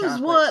different knows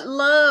chocolates. what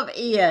love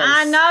is.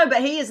 I know,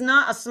 but he is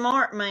not a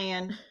smart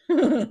man.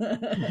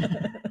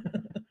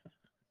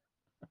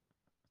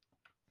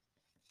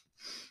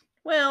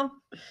 Well,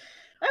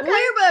 okay.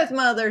 We're both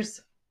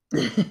mothers.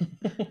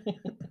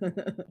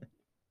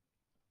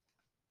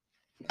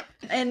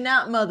 And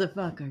not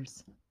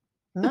motherfuckers.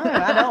 No,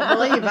 I don't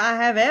believe I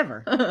have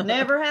ever.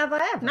 Never have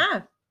I ever.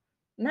 No.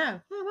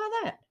 How about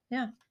that?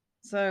 Yeah.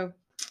 So,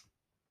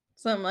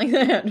 something like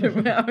that.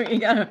 You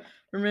gotta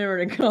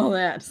remember to call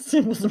that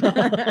simple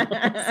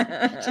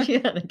smiles. She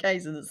had a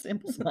case of the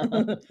simple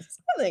smiles.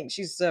 I think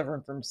she's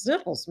suffering from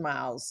simple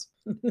smiles.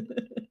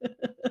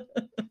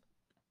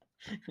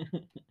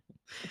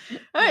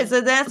 All right, so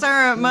that's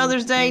our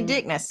Mother's Day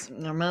dickness.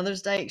 Our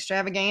Mother's Day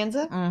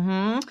extravaganza.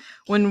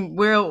 When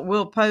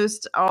we'll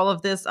post all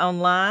of this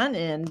online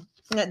and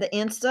at the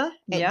Insta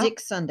at Dick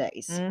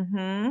Sundays.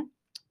 And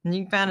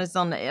you can find us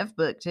on the F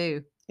book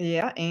too.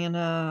 Yeah, and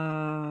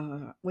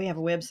we have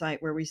a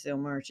website where we sell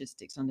merch. It's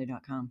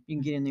dicksunday.com. You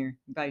can get in there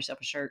and buy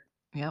yourself a shirt.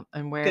 Yep,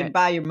 and wear Could it.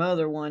 buy your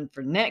mother one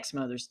for next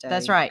Mother's Day.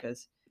 That's right.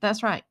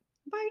 That's right.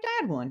 Buy your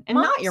dad one, and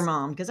not your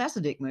mom, because that's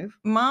a dick move.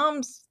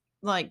 Moms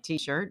like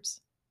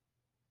t-shirts.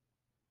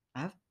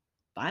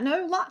 I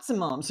know lots of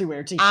moms who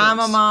wear t-shirts. I'm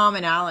a mom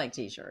and I like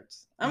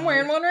t-shirts. I'm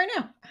wearing one right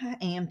now. I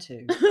am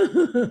too.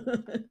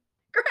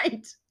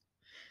 Great.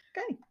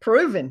 Okay.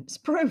 Proven. It's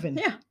proven.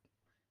 Yeah.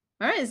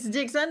 All right. It's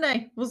Dick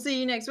Sunday. We'll see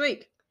you next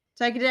week.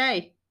 Take a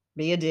day.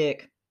 Be a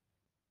dick.